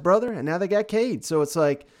got his brother, and now they got Cade. So it's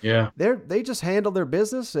like, yeah, they just handle their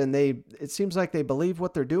business, and it seems like they believe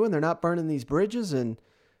what they're doing. They're not burning these bridges, and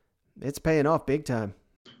it's paying off big time.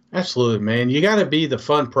 Absolutely, man. You got to be the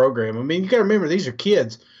fun program. I mean, you got to remember, these are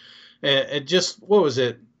kids. And just, what was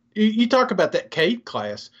it? You talk about that Cade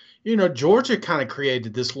class. You know, Georgia kind of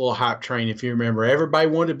created this little hype train, if you remember. Everybody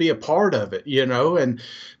wanted to be a part of it, you know, and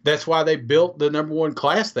that's why they built the number 1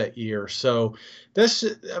 class that year. So that's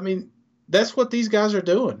what these guys are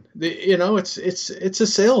doing. You know, it's a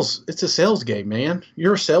sales game, man.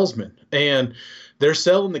 You're a salesman, and they're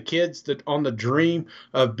selling the kids on the dream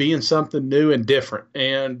of being something new and different,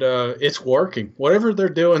 and it's working. Whatever they're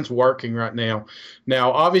doing is working right now.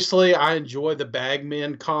 Now, obviously, I enjoy the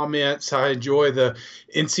bagmen comments. I enjoy the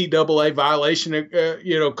NCAA violation,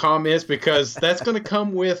 comments, because that's going to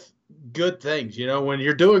come with good things. You know, when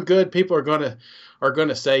you're doing good, people are going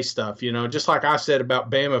to say stuff. You know, just like I said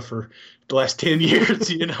about Bama for the last 10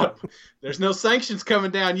 years. You know, there's no sanctions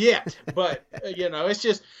coming down yet, but you know,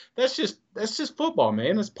 that's just football,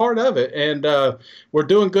 man. It's part of it, and we're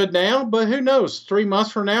doing good now. But who knows? 3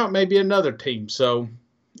 months from now, it may be another team. So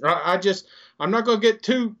I'm not going to get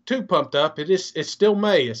too pumped up. It's still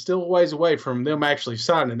May. It's still a ways away from them actually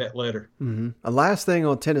signing that letter. Mm-hmm. A last thing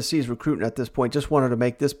on Tennessee's recruiting at this point. Just wanted to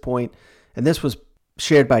make this point, and this was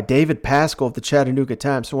shared by David Pascal of the Chattanooga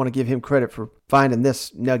Times. So I want to give him credit for finding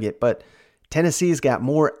this nugget. But Tennessee's got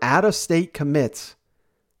more out-of-state commits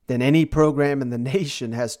than any program in the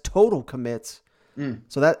nation has total commits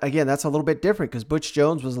So that, again, that's a little bit different because Butch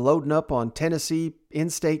Jones was loading up on Tennessee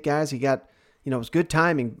in-state guys. He got, it was good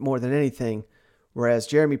timing more than anything. Whereas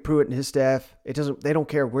Jeremy Pruitt and his staff, they don't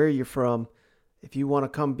care where you're from. If you want to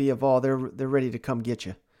come be a Vol, they're ready to come get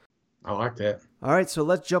you. I like that. All right, so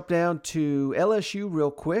let's jump down to LSU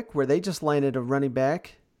real quick, where they just landed a running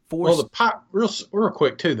back. Real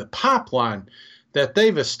quick too. The pipeline that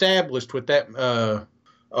they've established with that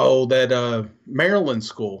Maryland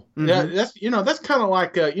school. Mm-hmm. Yeah, that's kind of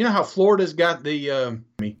like how Florida's got the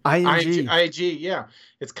ING. Yeah,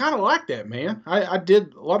 it's kind of like that, man. I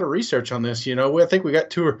did a lot of research on this. I think we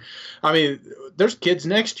got there's kids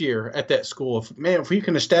next year at that school. If we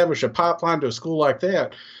can establish a pipeline to a school like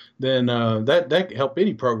that, then that could help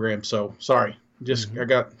any program. So sorry, just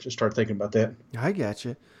started thinking about that. I got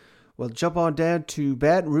you. Well, jump on down to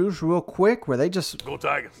Baton Rouge real quick, where they just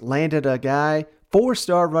landed a guy,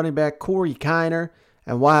 4-star running back Corey Kiner.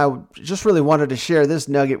 And why I just really wanted to share this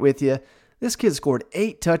nugget with you, this kid scored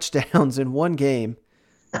 8 touchdowns in one game.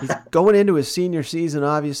 He's going into his senior season,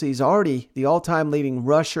 obviously. He's already the all-time leading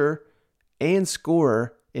rusher and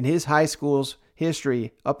scorer in his high school's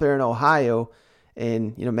history up there in Ohio.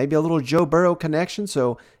 And, maybe a little Joe Burrow connection.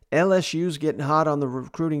 So LSU's getting hot on the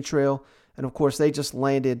recruiting trail. And, of course, they just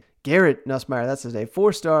landed Garrett Nussmeier, that's his name,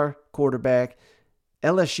 4-star quarterback.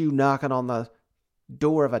 LSU knocking on the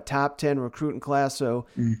door of a top 10 recruiting class. So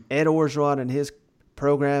Ed Orgeron and his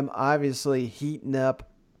program obviously heating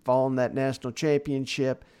up following that national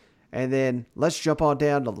championship. And then let's jump on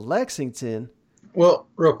down to Lexington. Well,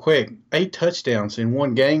 real quick, 8 touchdowns in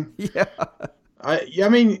one game. Yeah.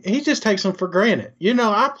 He just takes them for granted.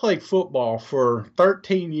 I played football for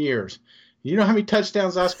 13 years. You know how many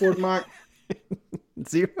touchdowns I scored, Mike?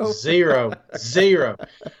 Zero.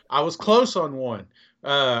 I was close on one.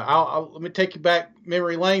 Let me take you back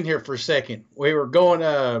memory lane here for a second. We were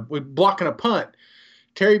blocking a punt.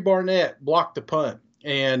 Terry Barnett blocked the punt.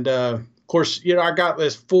 And, of course, I got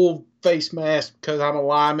this full face mask because I'm a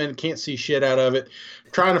lineman, can't see shit out of it.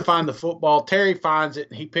 Trying to find the football. Terry finds it,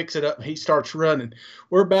 and he picks it up, and he starts running.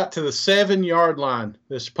 We're about to the 7-yard line,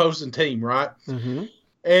 the opposing team, right? Mm-hmm.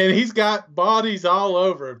 And he's got bodies all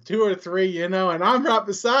over him, 2 or 3, and I'm right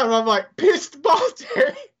beside him. I'm like, pitch the ball,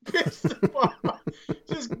 Terry. Pitch the ball.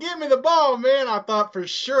 Just give me the ball, man. I thought for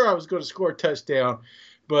sure I was going to score a touchdown.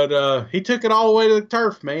 But he took it all the way to the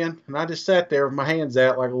turf, man. And I just sat there with my hands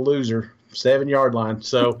out like a loser, 7-yard line.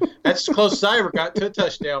 So that's as close as I ever got to a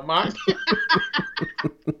touchdown, Mike.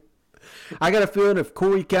 I got a feeling if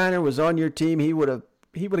Corey Kiner was on your team, he would have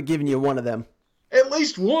given you one of them. At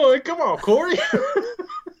least one. Come on, Corey.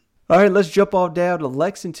 All right, let's jump on down to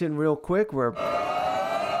Lexington real quick. Where,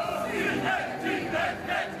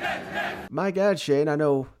 my God, Shane, I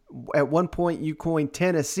know at one point you coined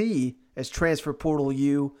Tennessee as transfer portal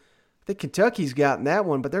U. I think Kentucky's gotten that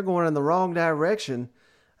one, but they're going in the wrong direction.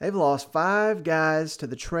 They've lost 5 guys to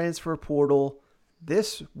the transfer portal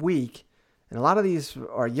this week, and a lot of these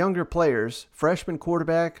are younger players. Freshman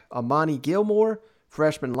quarterback Amani Gilmore,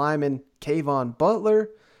 freshman lineman Kayvon Butler.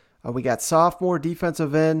 We got sophomore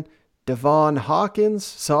defensive end Devon Hawkins,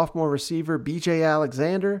 sophomore receiver BJ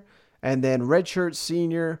Alexander, and then redshirt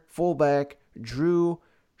senior fullback Drew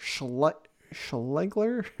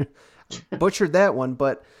Schlegler. Butchered that one,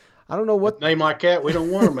 but I don't know what name like that. We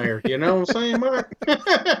don't want them there. You know what I'm saying, Mike?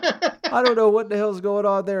 I don't know what the hell's going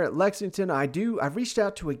on there at Lexington. I've reached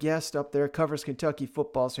out to a guest up there, covers Kentucky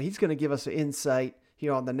football, so he's going to give us an insight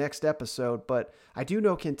here on the next episode. But I do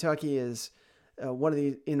know Kentucky is one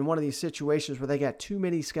of these situations where they got too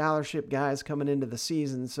many scholarship guys coming into the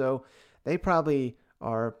season, so they probably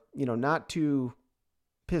are not too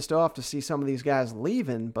pissed off to see some of these guys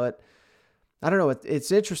leaving. But I don't know.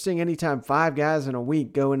 It's interesting anytime 5 guys in a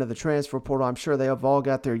week go into the transfer portal. I'm sure they have all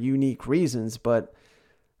got their unique reasons, but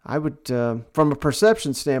I would, from a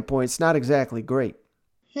perception standpoint, it's not exactly great.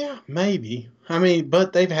 Yeah, maybe.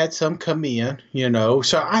 But they've had some come in,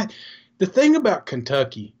 So the thing about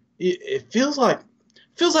Kentucky, it feels like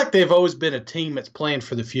they've always been a team that's playing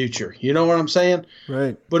for the future. You know what I'm saying?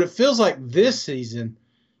 Right. But it feels like this season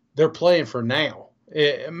they're playing for now.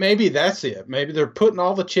 Maybe that's it. Maybe they're putting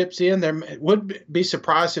all the chips in. There would be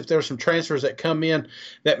surprised if there's some transfers that come in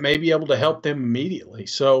that may be able to help them immediately.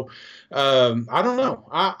 So I don't know.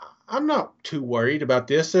 I'm not too worried about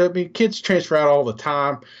this. Kids transfer out all the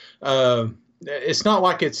time. It's not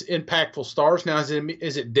like it's impactful stars now.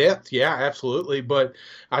 Is it depth? Yeah, absolutely. But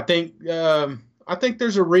I think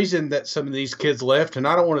there's a reason that some of these kids left, and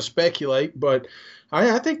I don't want to speculate, but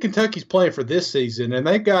I think Kentucky's playing for this season, and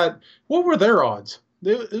they got – what were their odds?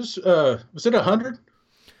 Was it 100?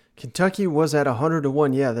 Kentucky was at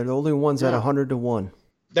 100-1. Yeah, they're the only ones at 100-1.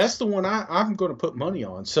 that's the one I'm going to put money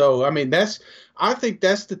on. So, I mean, I think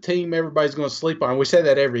that's the team everybody's going to sleep on. We say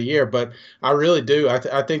that every year, but I really do.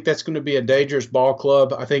 I think that's going to be a dangerous ball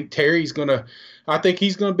club. I think he's going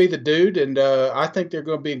to be the dude, and I think they're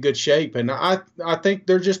going to be in good shape. And I think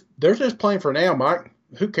they're just playing for now, Mike.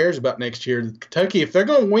 Who cares about next year? Kentucky, if they're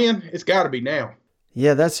going to win, it's got to be now.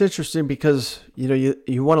 Yeah, that's interesting because,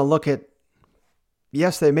 you want to look at,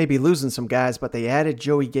 yes, they may be losing some guys, but they added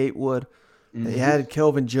Joey Gatewood. They added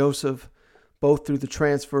Kelvin Joseph, both through the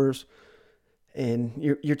transfers. And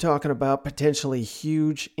you're talking about potentially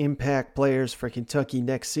huge impact players for Kentucky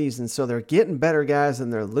next season. So they're getting better guys than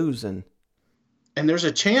they're losing. And there's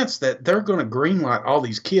a chance that they're going to greenlight all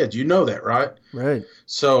these kids. You know that, right? Right.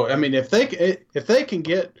 So, I mean, if they can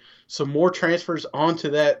get some more transfers onto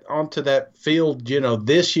that field,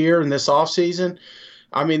 this year and this offseason,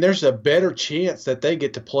 I mean, there's a better chance that they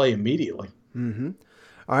get to play immediately. Mm-hmm.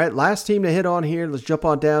 All right, last team to hit on here. Let's jump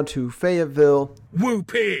on down to Fayetteville. Woo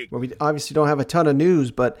Pig! Where we obviously don't have a ton of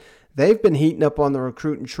news, but they've been heating up on the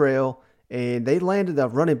recruiting trail, and they landed a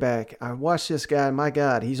running back. I watched this guy. My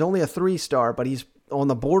God, he's only a 3-star, but he's on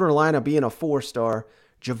the borderline of being a 4-star.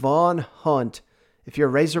 Javon Hunt. If you're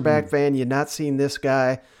a Razorback fan, you've not seen this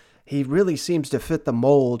guy. He really seems to fit the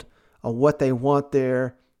mold of what they want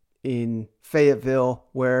there in Fayetteville,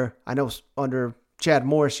 where I know under Chad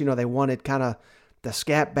Morris, they wanted kind of the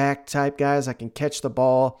scat back type guys that can catch the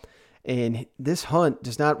ball. And this Hunt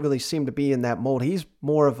does not really seem to be in that mold. He's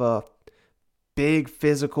more of a big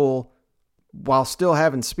physical while still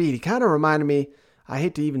having speed. He kind of reminded me, I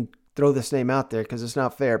hate to even throw this name out there because it's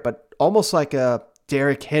not fair, but almost like a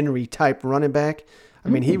Derrick Henry type running back. I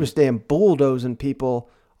mean, he was damn bulldozing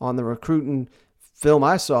people on the recruiting film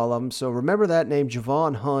I saw of him. So remember that name,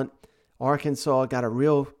 Javon Hunt. Arkansas got a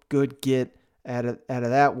real good get out of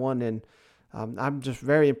that one, and I'm just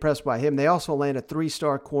very impressed by him. They also landed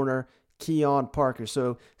 3-star corner, Keon Parker.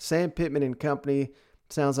 So Sam Pittman and company,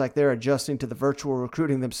 sounds like they're adjusting to the virtual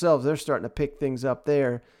recruiting themselves. They're starting to pick things up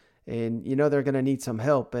there, and they're going to need some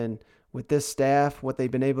help. And with this staff, what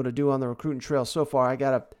they've been able to do on the recruiting trail so far, I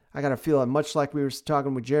got a feeling, much like we were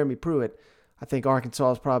talking with Jeremy Pruitt, I think Arkansas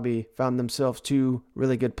has probably found themselves 2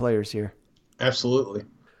 really good players here. Absolutely.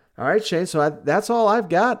 All right, Shane, so that's all I've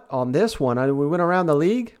got on this one. We went around the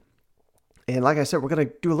league, and like I said, we're going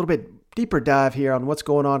to do a little bit deeper dive here on what's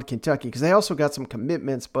going on in Kentucky because they also got some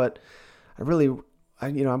commitments, but I'm going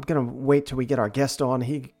to wait till we get our guest on.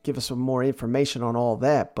 He can give us some more information on all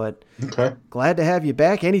that, but okay. Glad to have you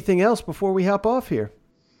back. Anything else before we hop off here?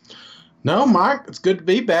 No, Mike, it's good to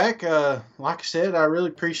be back. Like I said, I really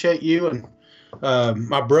appreciate you and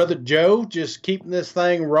my brother Joe just keeping this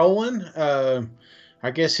thing rolling. I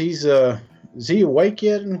guess is he awake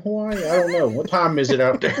yet in Hawaii? I don't know. What time is it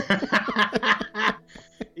out there?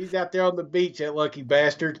 He's out there on the beach, that lucky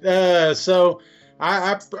bastard. So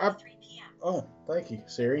I oh, thank you,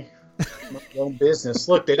 Siri. My own business.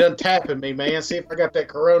 Look, they done tapping me, man. See if I got that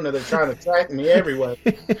corona. They're trying to track me everywhere.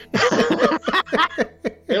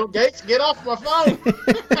 Bill Gates, get off my phone.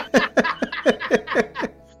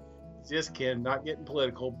 Just kidding, not getting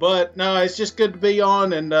political. But no, it's just good to be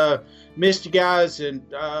on and missed you guys. And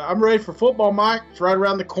I'm ready for football, Mike. It's right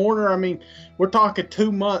around the corner. I mean, we're talking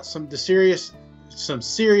 2 months. Some serious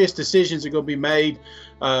decisions are going to be made.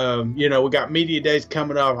 We got media days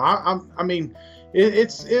coming up. I mean,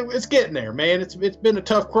 it's getting there, man. It's been a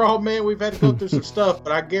tough crawl, man. We've had to go through some stuff,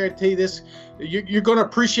 but I guarantee this, you're going to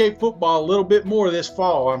appreciate football a little bit more this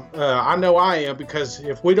fall. I know I am, because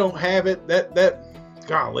if we don't have it, that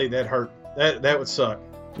golly, that hurt. That would suck.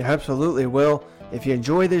 Yeah, absolutely. Well, if you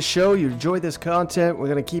enjoy this show, you enjoy this content, we're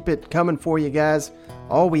going to keep it coming for you guys.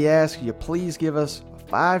 All we ask you, please give us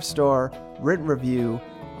a 5-star written review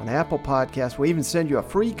on Apple Podcasts. We'll even send you a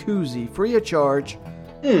free koozie, free of charge.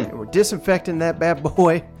 And we're disinfecting that bad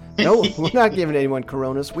boy. No, we're not giving anyone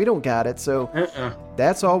coronas. We don't got it. So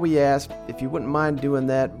that's all we ask. If you wouldn't mind doing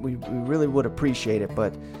that, we really would appreciate it.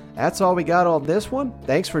 But that's all we got on this one.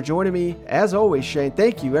 Thanks for joining me. As always, Shane,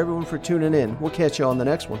 thank you, everyone, for tuning in. We'll catch you on the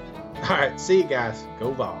next one. All right. See you guys.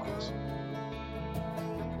 Go Vols.